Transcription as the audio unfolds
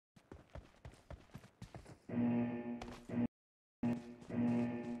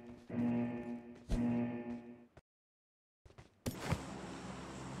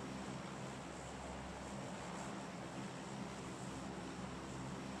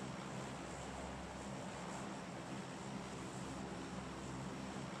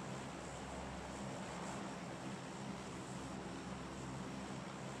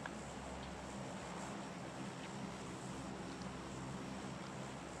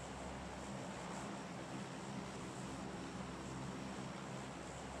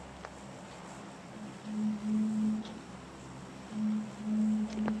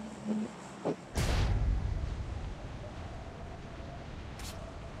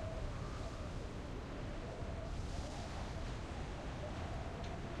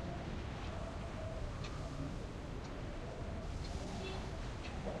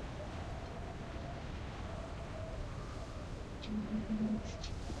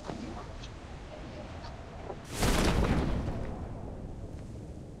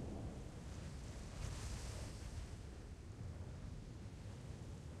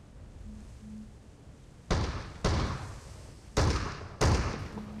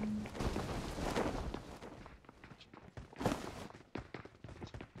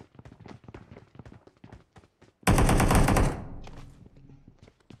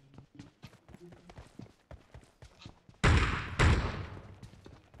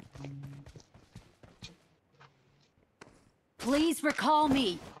Please recall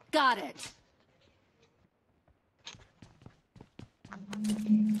me. Got it.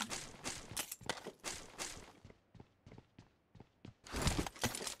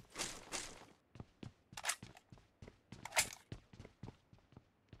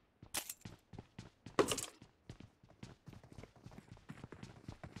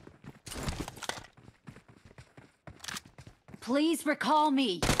 Please recall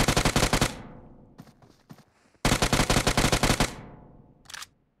me.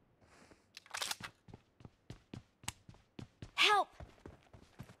 Help!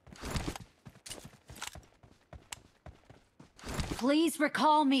 Please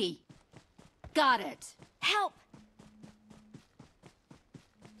recall me. Got it. Help!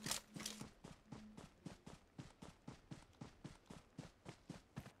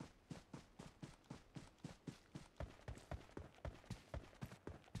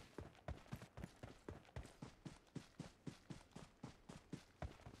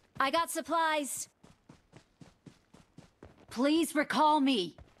 I got supplies. Please recall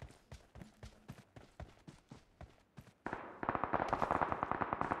me.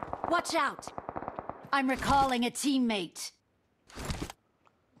 Watch out! I'm recalling a teammate.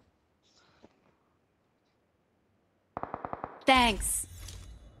 Thanks.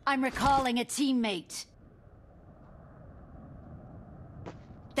 I'm recalling a teammate.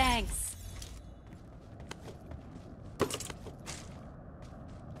 Thanks.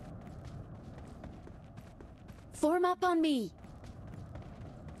 Form up on me.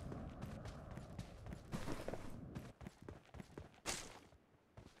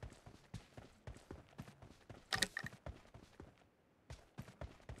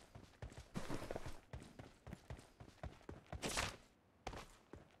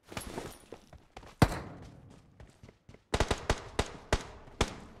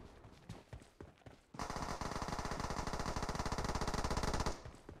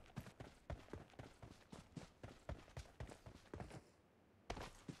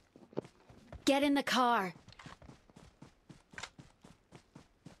 Get in the car.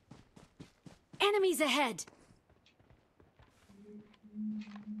 Enemies ahead.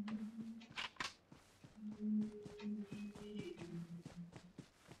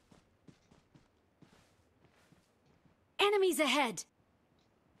 Enemies ahead.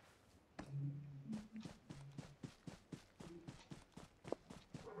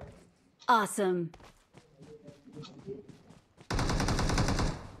 Awesome.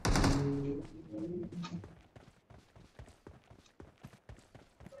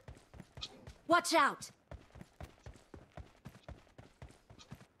 Watch out!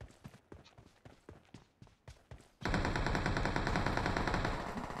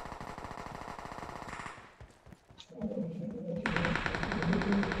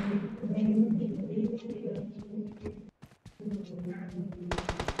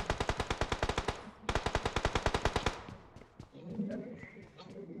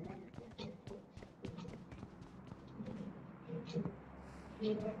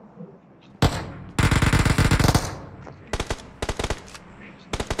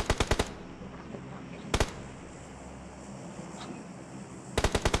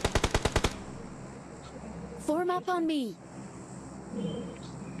 Form up on me.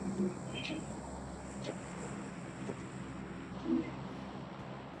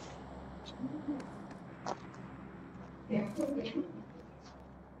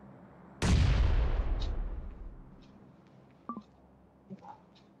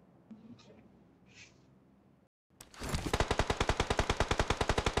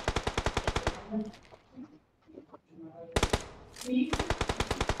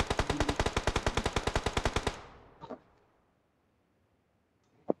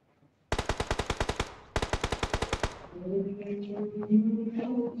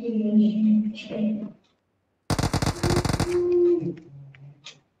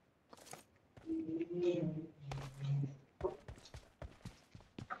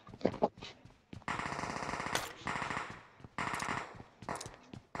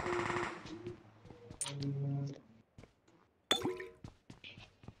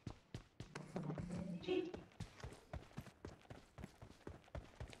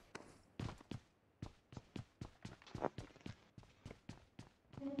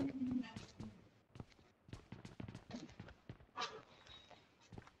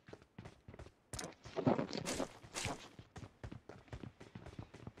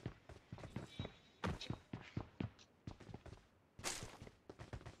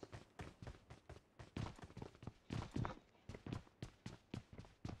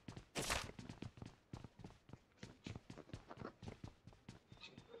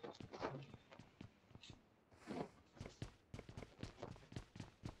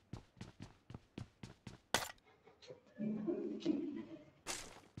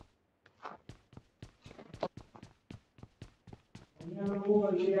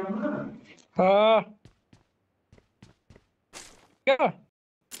 Niga.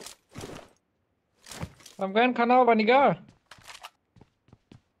 Làm kanal ba niga?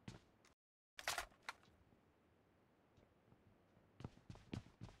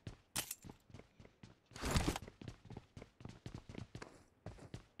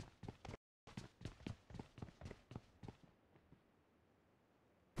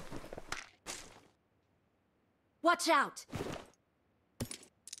 Watch out!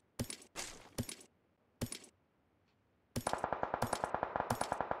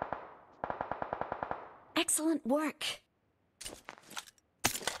 Excellent work.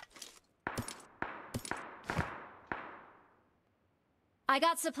 I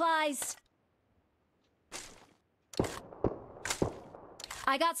got supplies.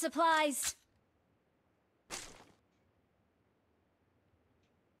 I got supplies.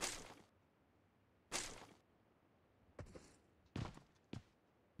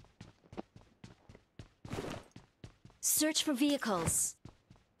 Search for vehicles.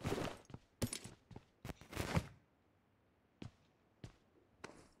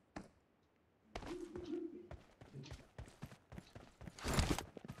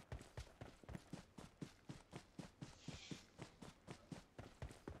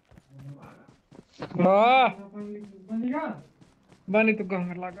 Bani tu kang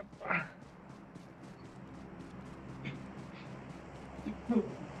lagat.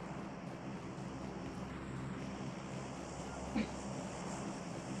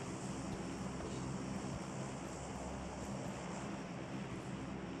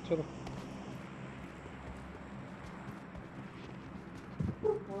 चलो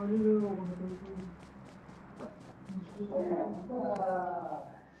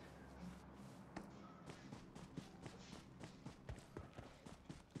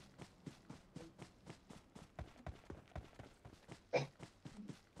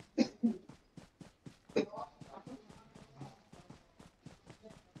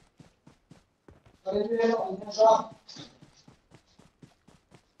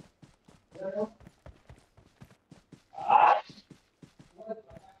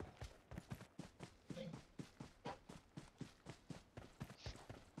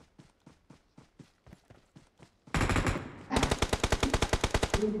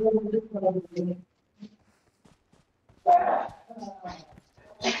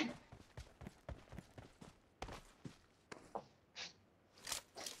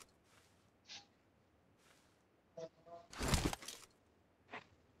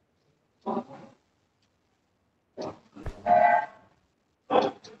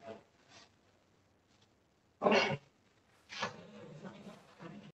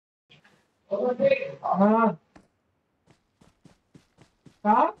हाँ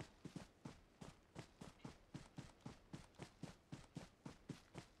हाँ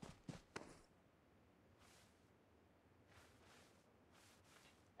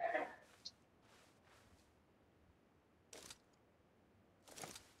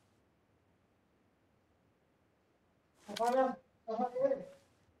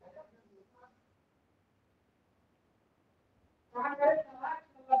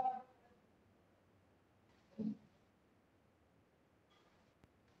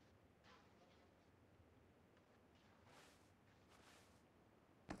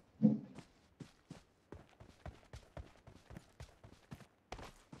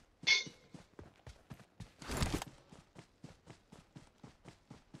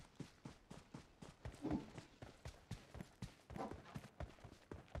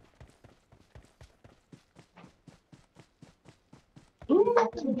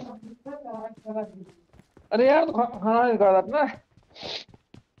अरे यार तो खाना नहीं खा ना।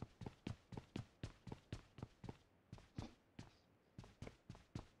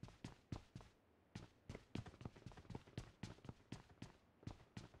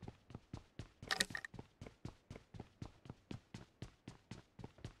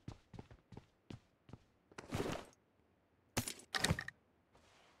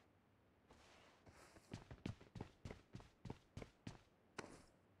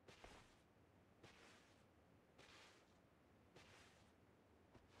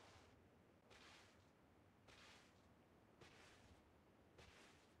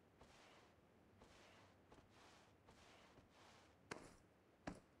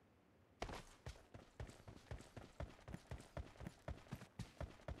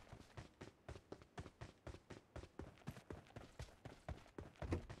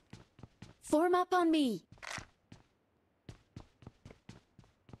 Form up on me.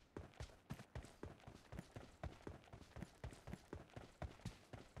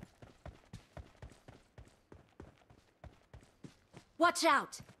 Watch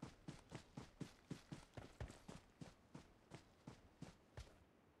out!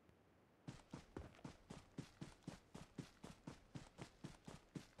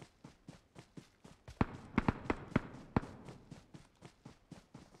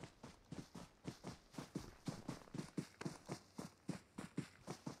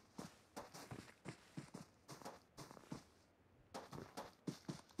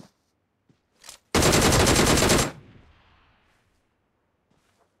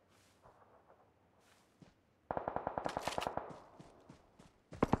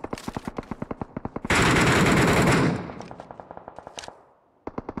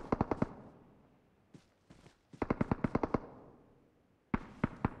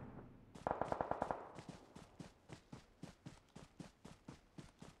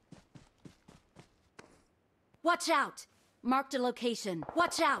 Watch out! Marked a location.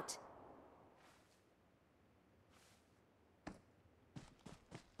 Watch out!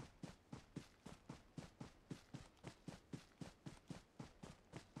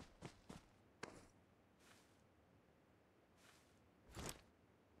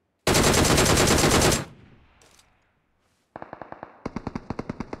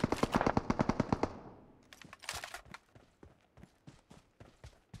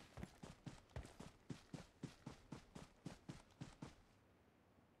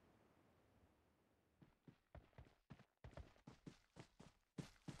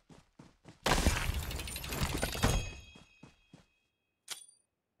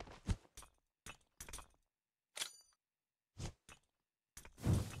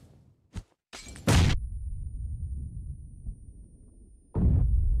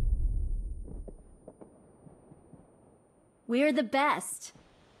 We're the best.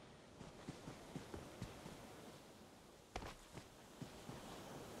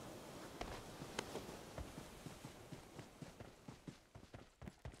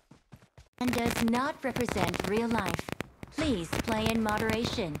 And does not represent real life. Please play in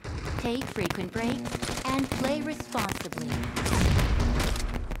moderation, take frequent breaks, and play responsibly.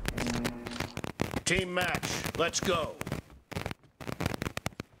 Team match, let's go.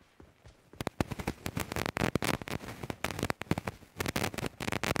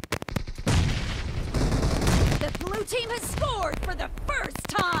 The blue team has scored for the first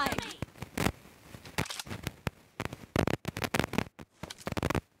time!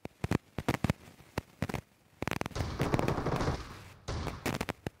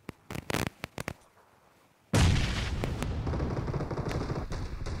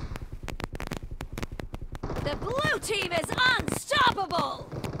 The blue team is unstoppable!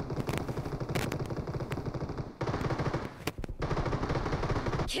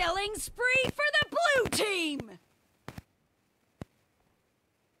 Killing spree for the blue team!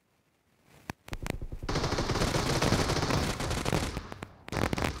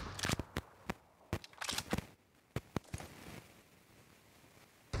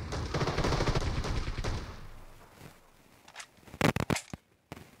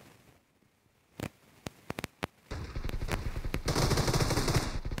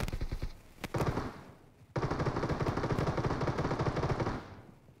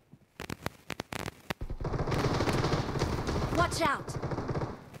 Watch out!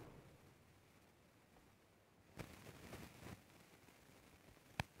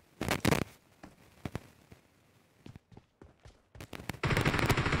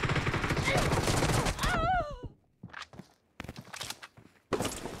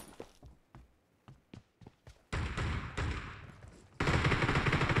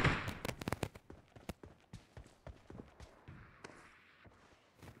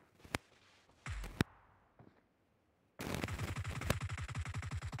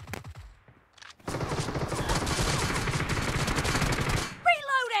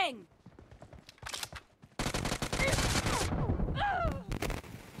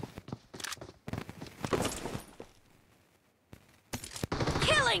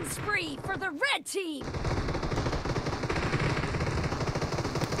 Killing spree for the red team!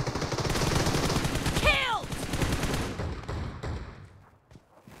 Killed!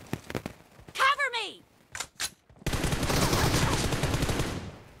 Cover me!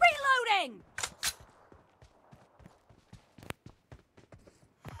 Reloading!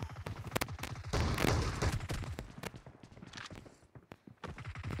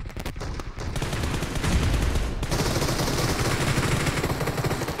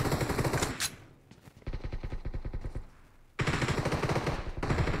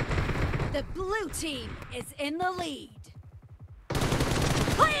 The blue team is in the lead.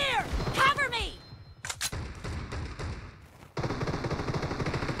 Clear! Cover me!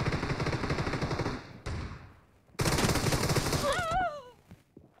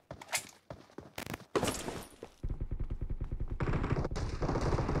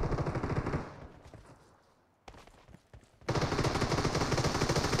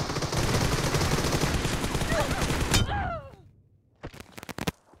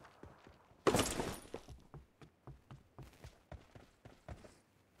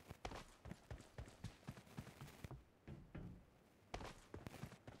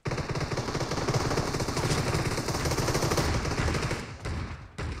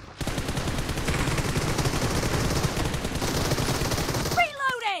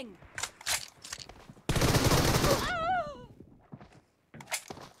 Reloading!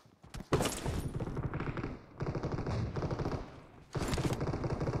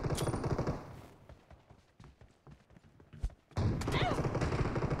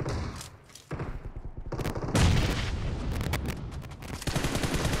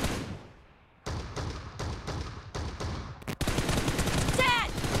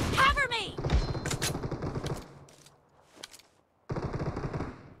 Dead! Cover me!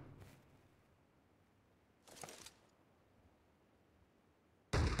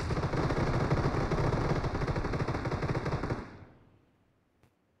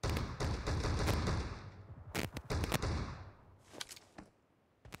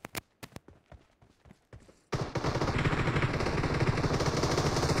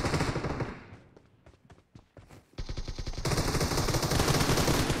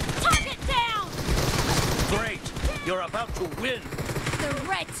 Target down! Great! You're about to win! The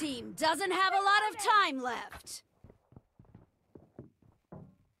red team doesn't have a lot of time left.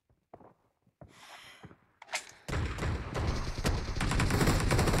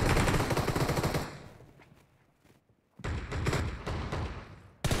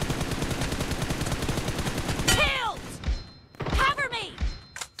 Killed! Cover me!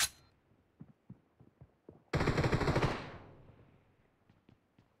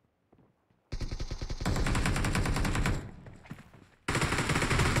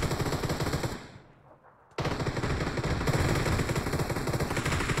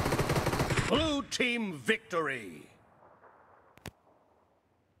 Blue team victory!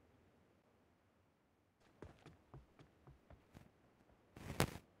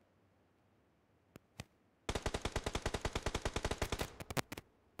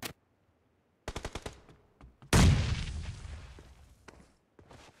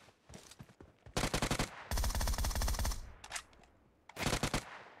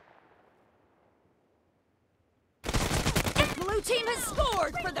 The blue team has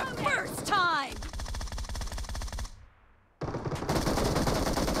scored for the first time!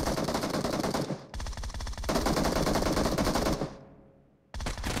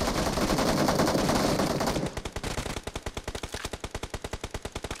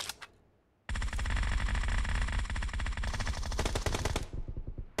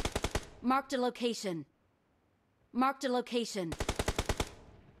 Marked a location. Marked a location.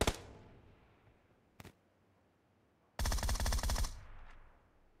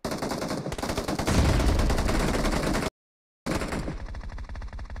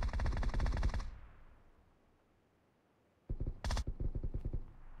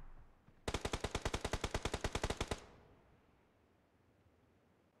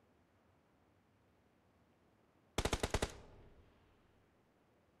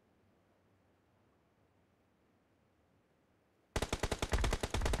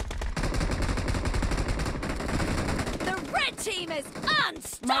 Team is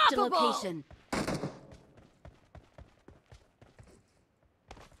unstoppable! Marked a location.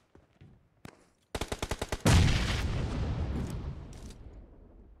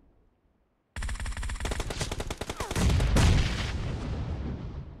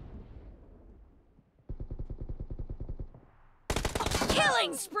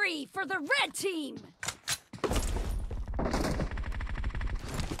 Killing spree for the red team!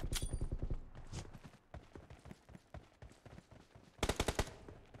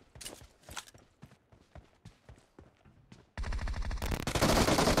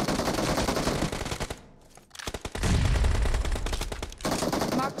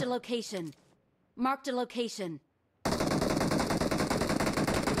 location. Marked a location.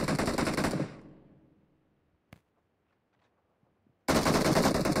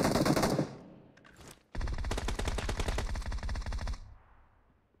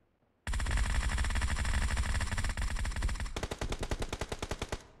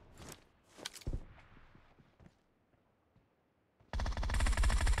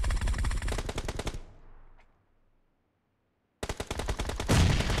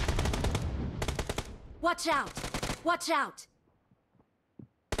 Watch out! Watch out!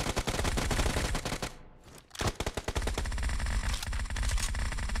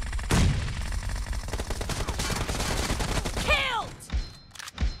 Killed!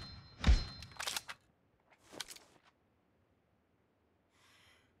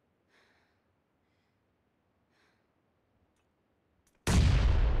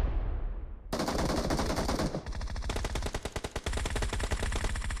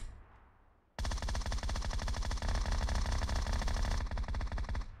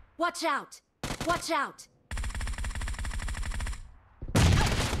 Watch out! Watch out!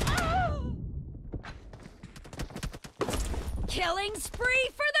 Killing spree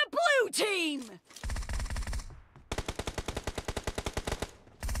for the blue team!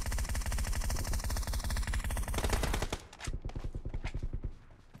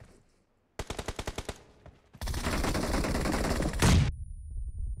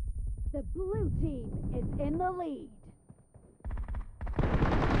 The blue team is in the lead.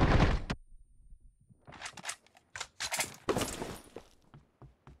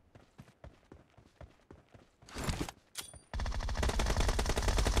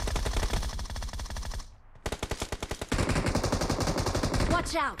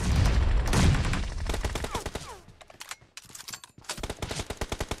 Watch out!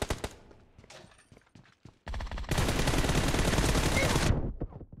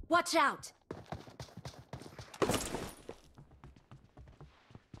 Watch out!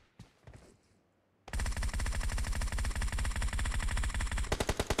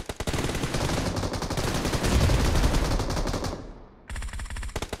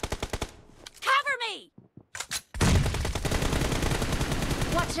 Cover me!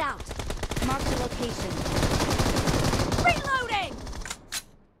 Watch out! Mark the location. Reloading!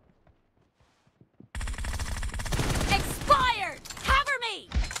 Expired! Cover me!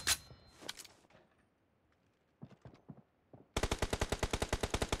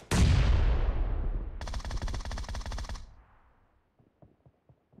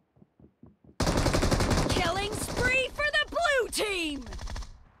 Killing spree for the blue team!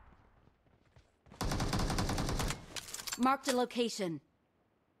 Marked a location.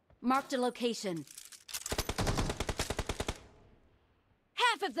 Marked a location.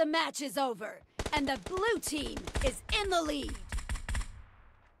 Half of the match is over, and the blue team is in the lead.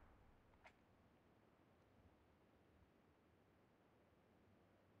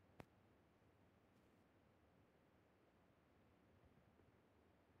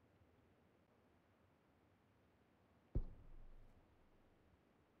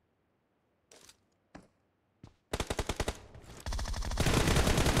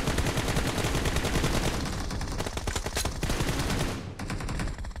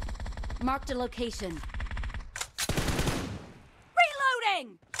 Marked a location.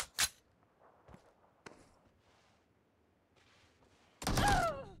 Reloading!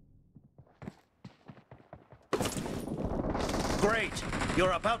 Great!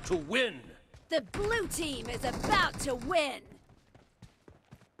 You're about to win! The blue team is about to win.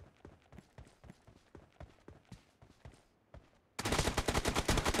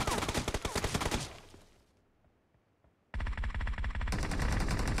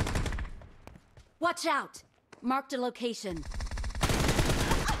 Watch out! Marked a location.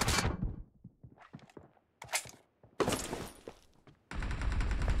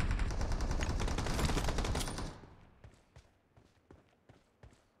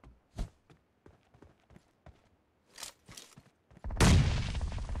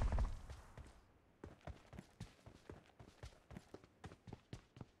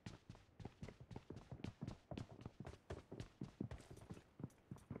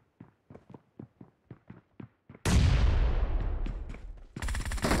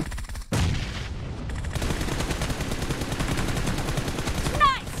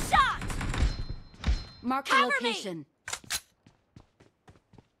 Nice shot! Mark the Cover me! location.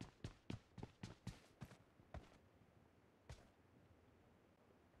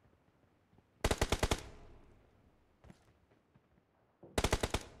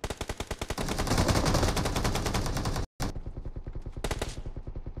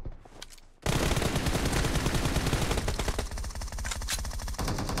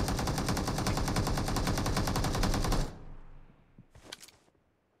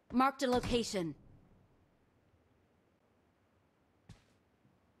 Marked a location.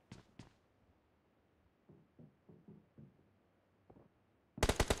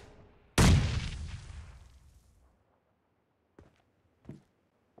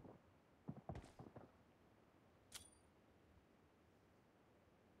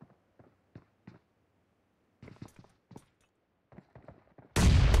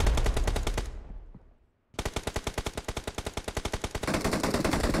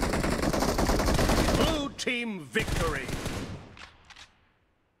 Blue team victory.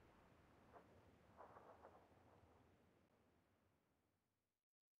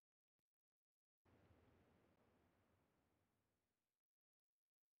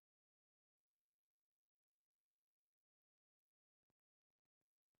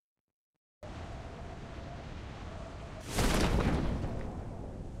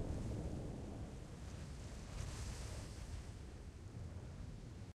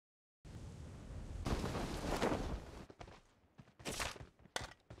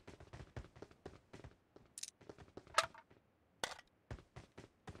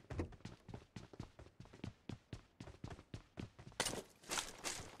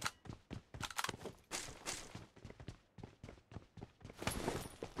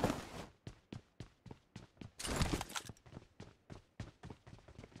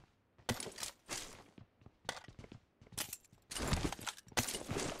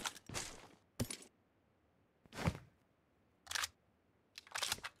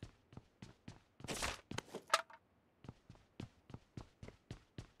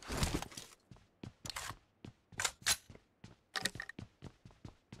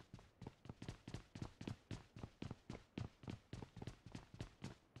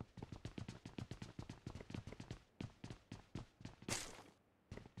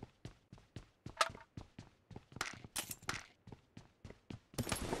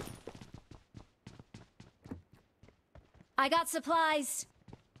 I got supplies.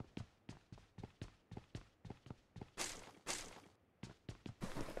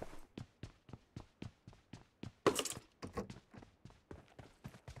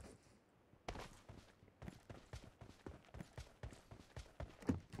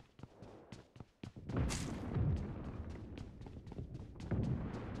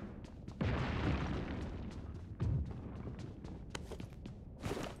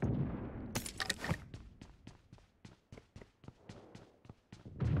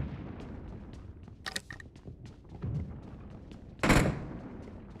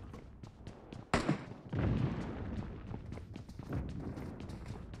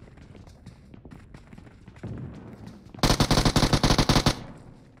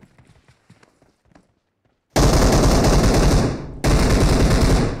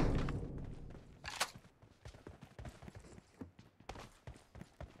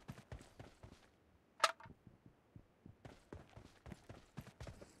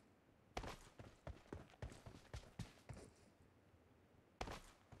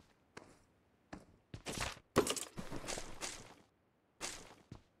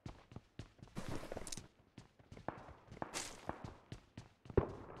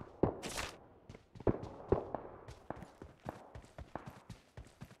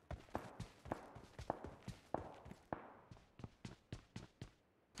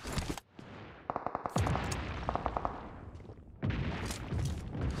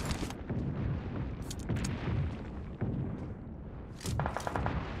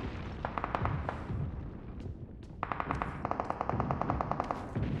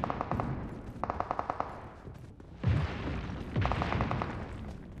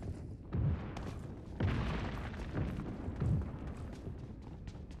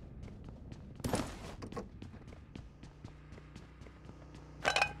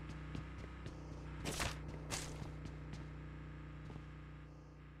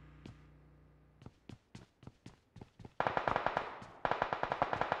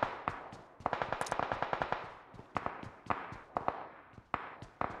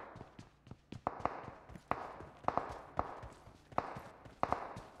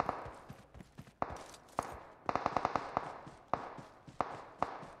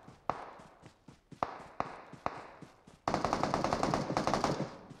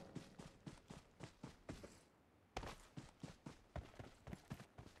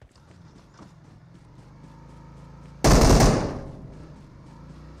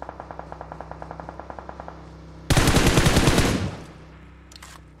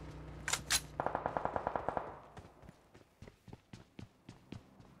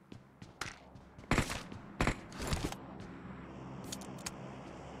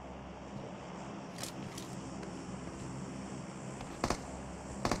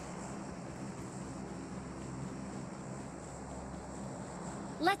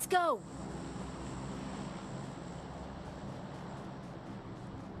 Let's go!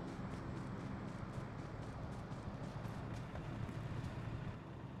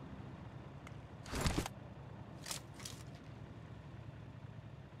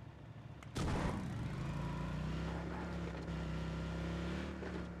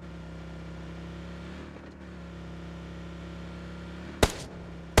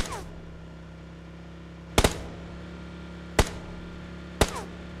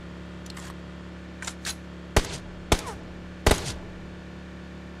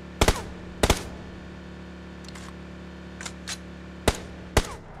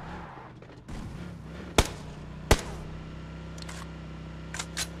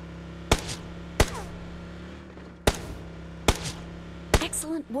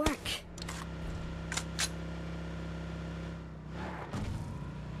 Excellent work.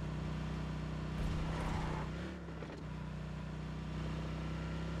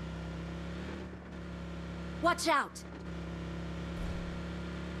 Watch out!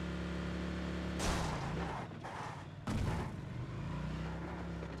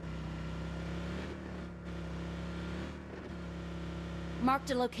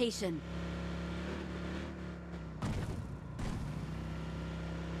 Marked a location.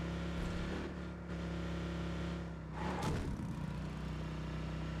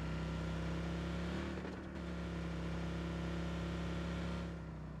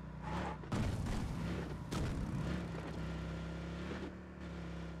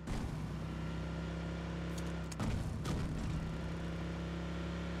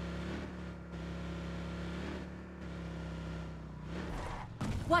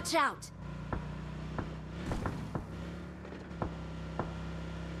 Watch out!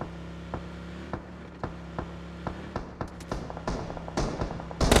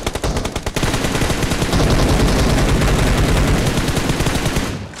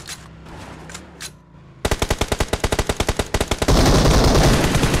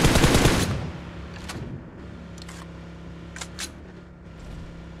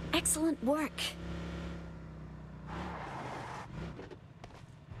 Excellent work.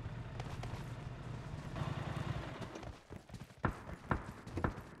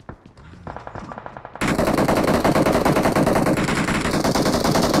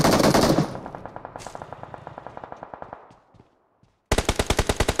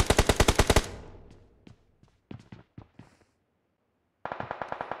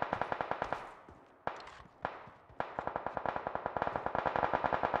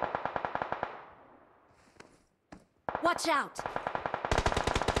 Watch out!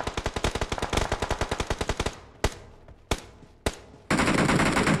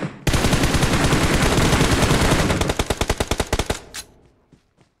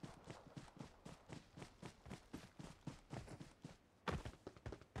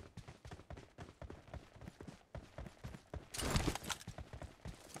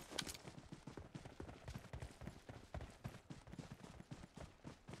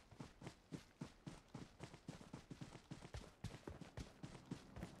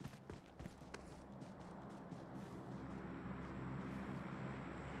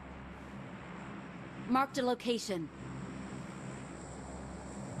 Marked a location.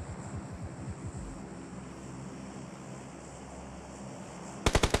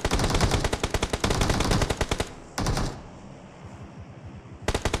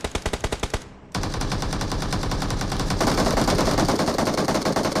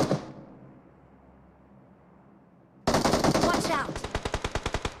 Watch out!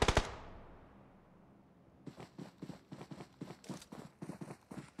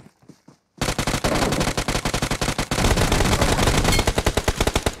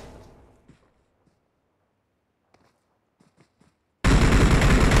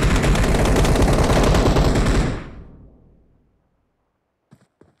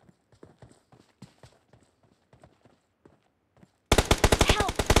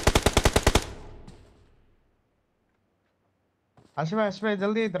 Ashif भाई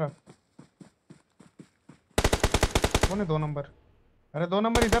जल्दी इधर आ। कौन है 2 number? अरे 2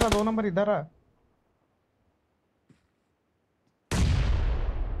 number इधर आ, 2 number इधर आ।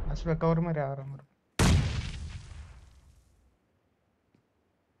 आशिफ भाई cover में आ रहा हूँ।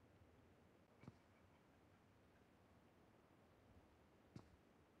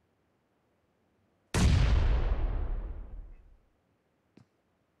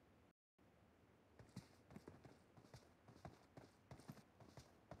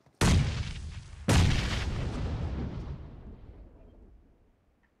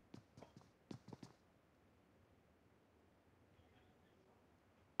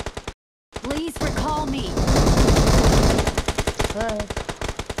 Please recall me. है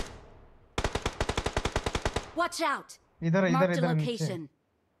Watch out! इधर इधर Marked a इधर नीचे location.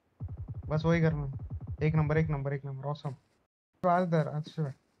 बस वही घर में एक नंबर एक नंबर एक नंबर ऑसम आज दर अच्छा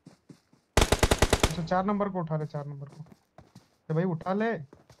अच्छा 4 नंबर को उठा ले 4 नंबर को तो भाई उठा ले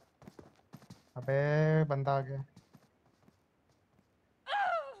अबे बंदा आ गया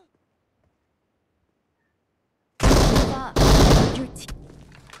Stop. Your team.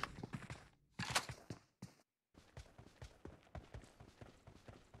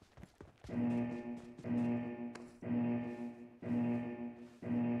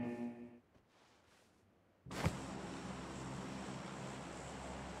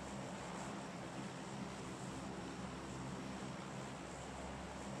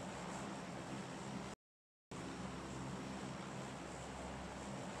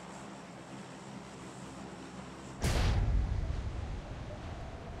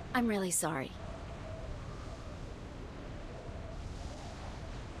 I'm really sorry.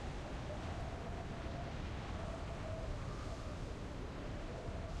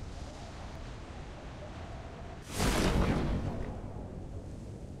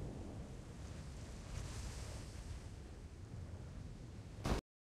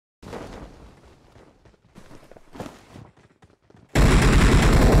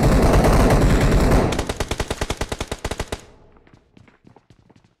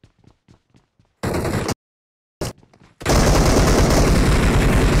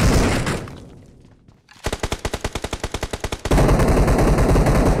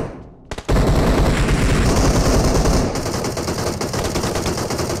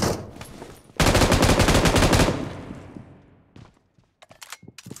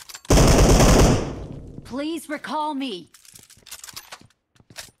 Please recall me.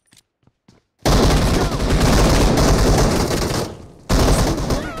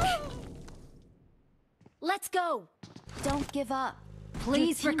 Let's go! Don't give up.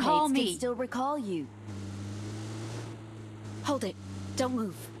 Please Your recall teammates me. can still recall you. Hold it. Don't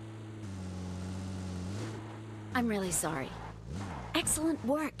move. I'm really sorry. Excellent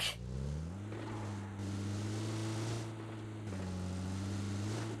work.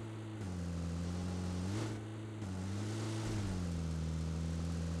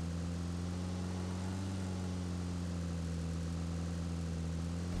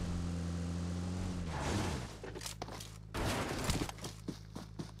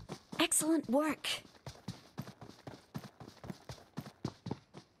 Excellent work.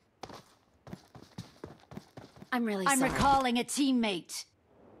 I'm really I'm sorry. recalling a teammate.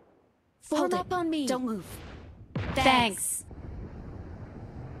 Hold Form it. up on me. Don't move. Thanks.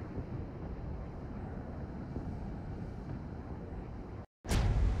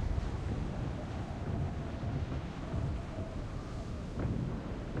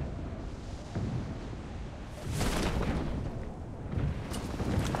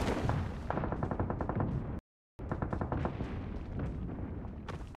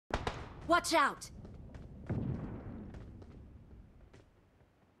 Watch out!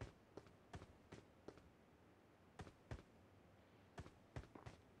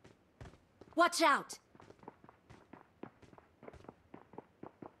 Watch out!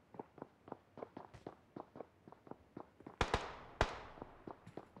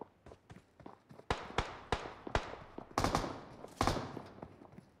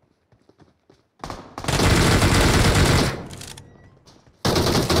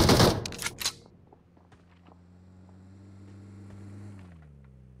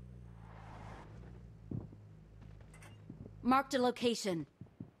 Marked a location.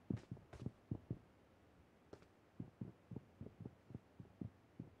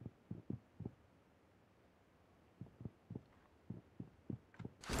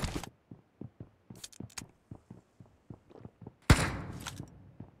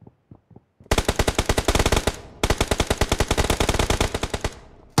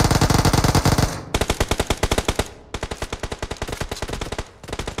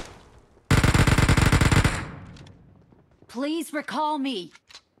 Please recall me.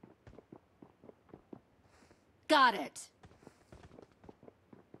 Got it.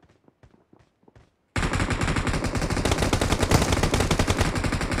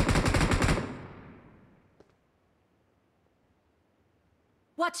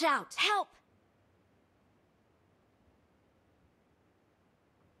 Watch out! Help!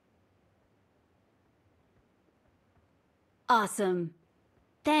 Awesome.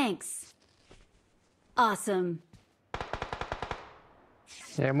 Thanks. Awesome.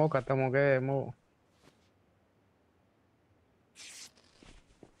 Ammo खत्म हो गया ammo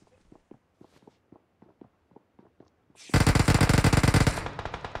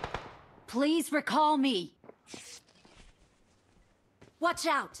Please recall me. Watch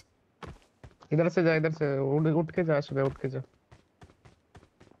out! इधर से जा, इधर से उठ के जा, सुबह उठ के जा।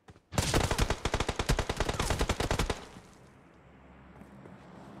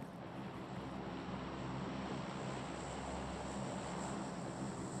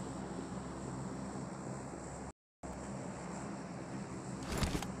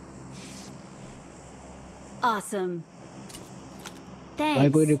 Awesome. भाई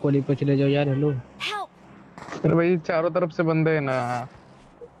कोई Thanks. रिकॉर्डिंग पे चले जाओ यार। Hello Help! अरे भाई चारों तरफ से बंदे हैं ना,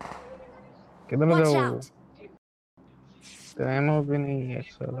 किधर Watch जाओ? out! एमओ भी नहीं है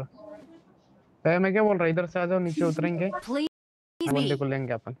साला। मैं क्या बोल रहा, इधर से आ जाओ, नीचे उतरेंगे, Please बंदे me. को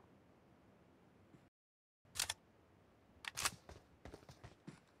लेंगे अपन।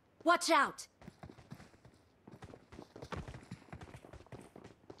 Watch out!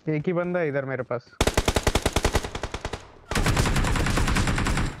 एक ही बंदा है इधर मेरे पास।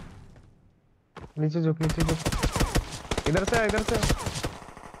 नीचे झुक, नीचे झुक, इधर से आ, इधर से आ।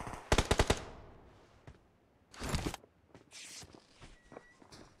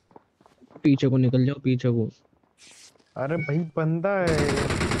 पीछे को निकल जाओ, पीछे को। अरे भाई बंदा है।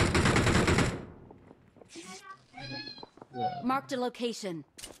 Marked a location.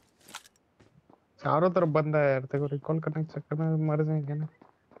 चारों तरफ बंदा है यार, तेरे को रिकॉल करने के चक्कर में मर जाएंगे ना।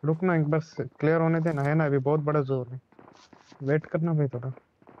 रुक ना, एक बार क्लियर होने देना, है ना अभी बहुत बड़ा जोर है, वेट करना भाई थोड़ा।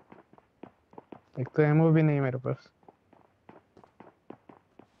 एक तो एमओ भी नहीं है मेरे पास।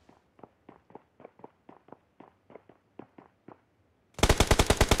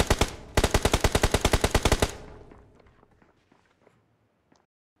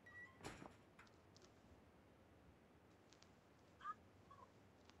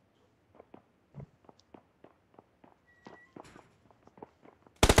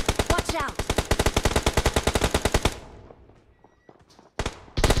 Watch out!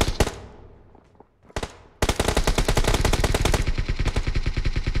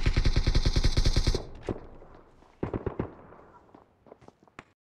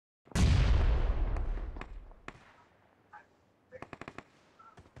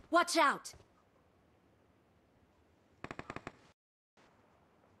 Watch out!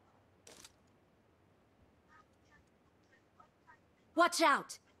 Watch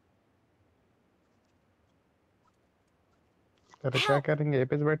out! अरे क्या करेंगे, ए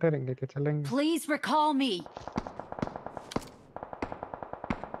पे बैठे रहेंगे कि चलेंगे? Please recall me.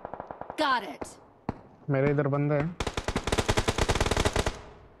 Got it. मेरे इधर बंदा है।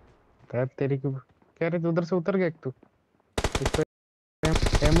 यार तेरी को कह रहे, तू उधर से उतर गया एक तू। एक तो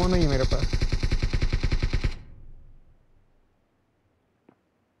एमओ नहीं है मेरे पास।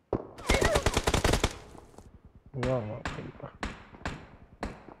 वाह वाह भाई वाह।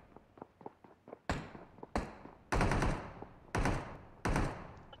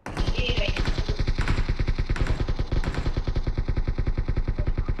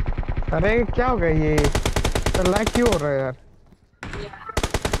 अरे क्या हो गया ये, तो लैग क्यों हो रहा है यार?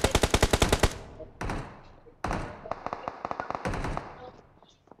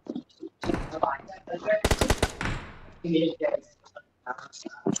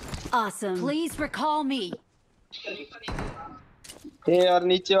 Awesome. Please recall me. ये और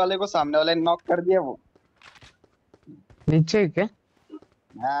नीचे वाले को सामने वाले ने नॉक कर दिया वो। नीचे क्या?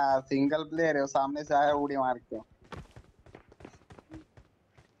 हाँ सिंगल प्लेयर है, वो सामने से आया उड़ी मार के।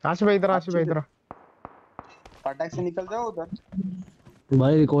 आशिफ भाई इधर, आशिफ भाई इधर। फटाक से निकल जाओ उधर।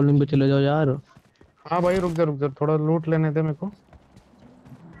 भाई रिकॉर्डिंग पे चले जाओ यार। हाँ भाई रुक जा, थोड़ा लूट लेने दे मेरे को।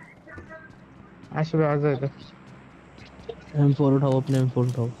 आशिफ भाई आ जा इधर। M4 उठाओ, अपने M4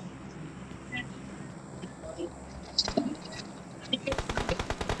 उठाओ।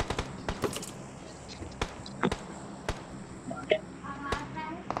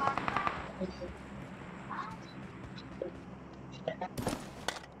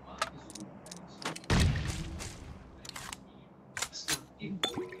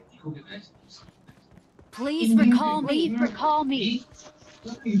 Please recall me. Recall me.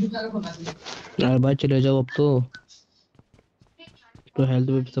 यार भाई चले जाओ अब तो हेल्थ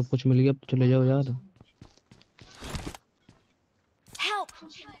में सब कुछ मिल गया, अब तो चले जाओ यार। Help!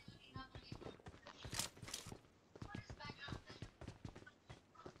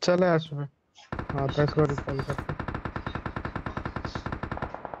 चले आशिफ भाई। हाँ तो इसको रिकॉल कर।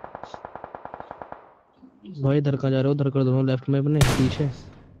 भाई इधर कहाँ जा रहे हो? उधर कर दो, लेफ्ट में अपने पीछे।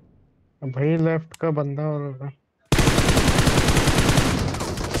 भाई लेफ्ट का बंदा और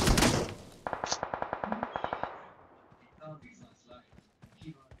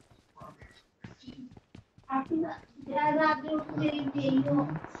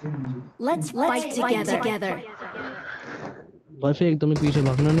Let's fight together. भाई फिर एकदम ही पीछे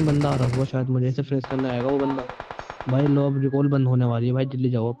भागना, नहीं बंदा आ रहा होगा शायद, मुझे ऐसे फिनिश करना आएगा वो बंदा। भाई लो अब रिकॉल बंद होने वाली है भाई, जल्दी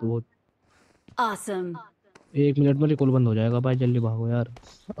जाओ अब। बहुत Awesome. 1 मिनट में रिकॉल बंद हो जाएगा भाई, जल्दी भागो यार।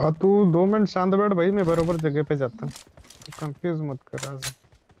 और तू 2 मिनट शांत बैठ भाई, मैं बरोबर जगह पे जाता हूँ, कंफ्यूज मत कर आज।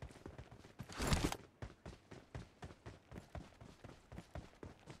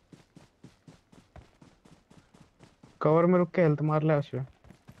 कवर में रुक के हेल्थ मार ले आशु।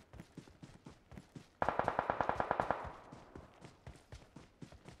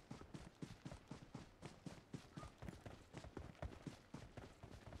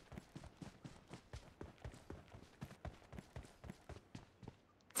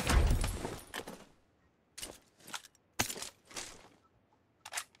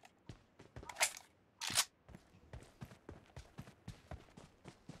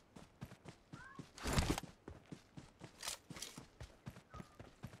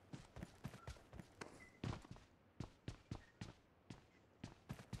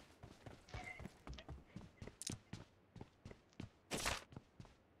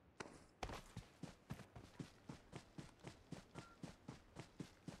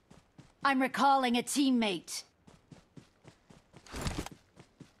 I'm recalling a teammate.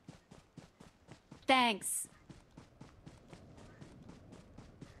 Thanks.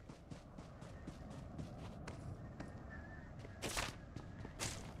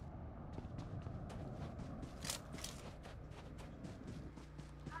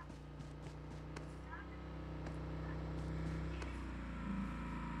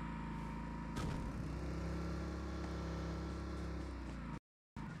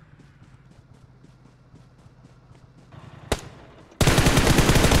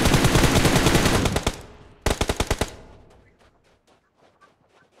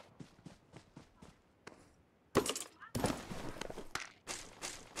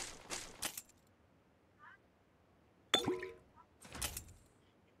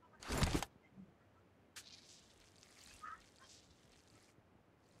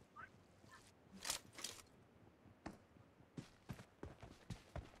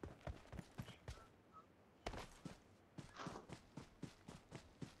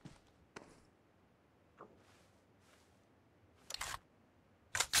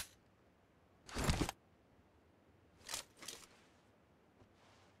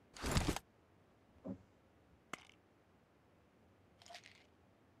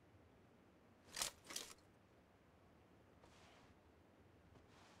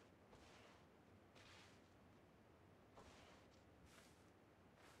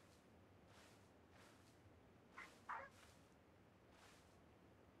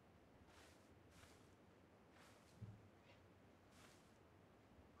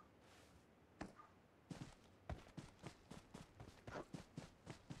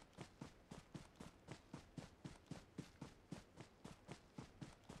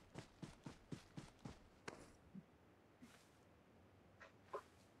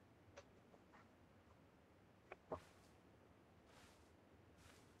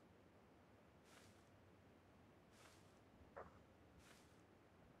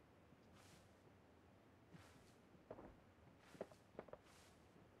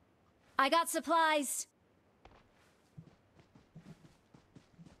 I got supplies.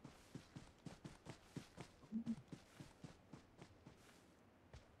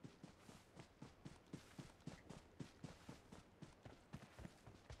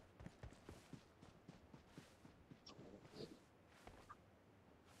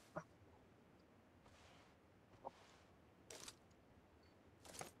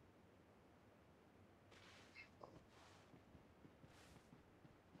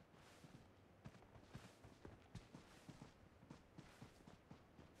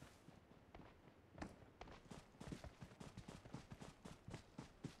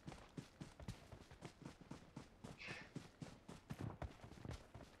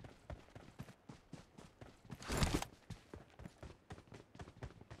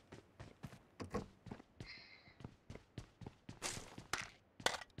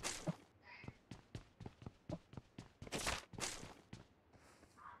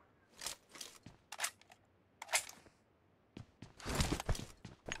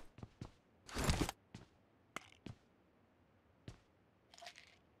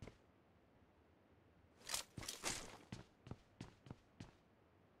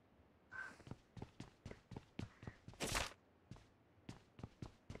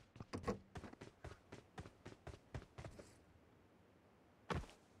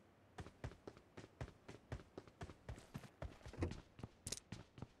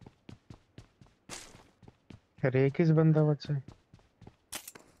 अरे एक ही बंदा बचा है।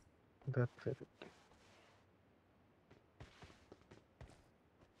 फिर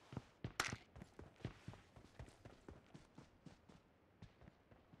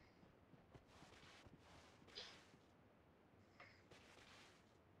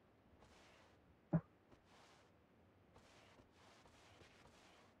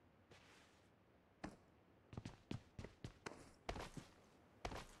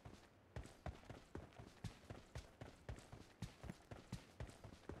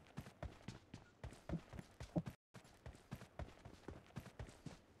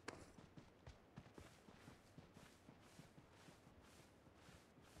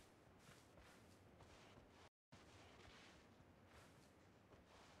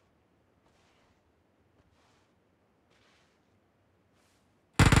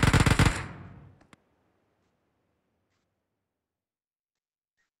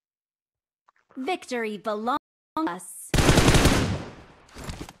Victory belongs to us.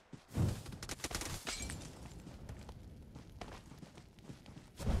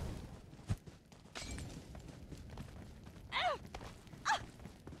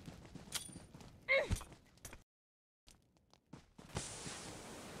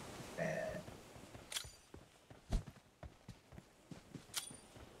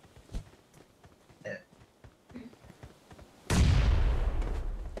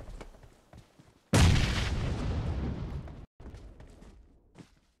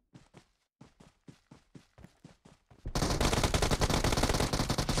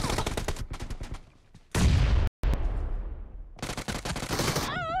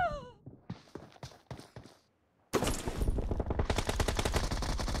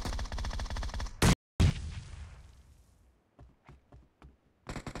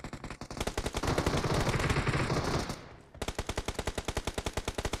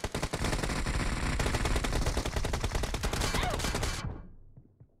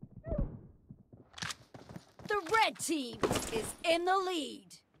 The red team is in the lead.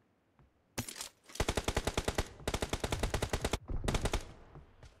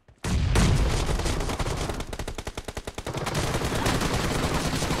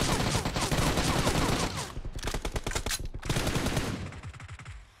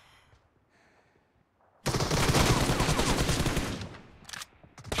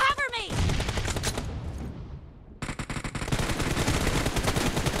 Cover me!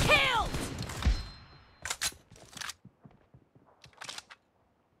 Killed!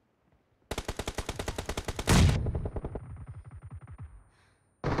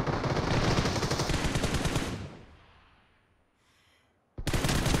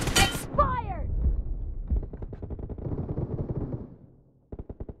 Expired!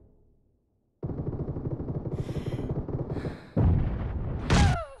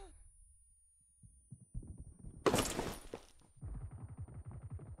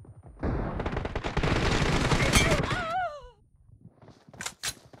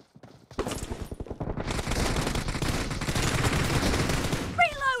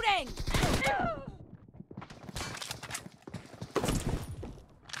 Reloading!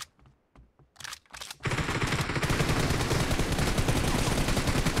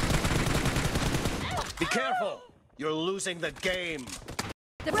 Be careful! You're losing the game.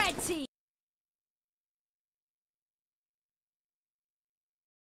 The red team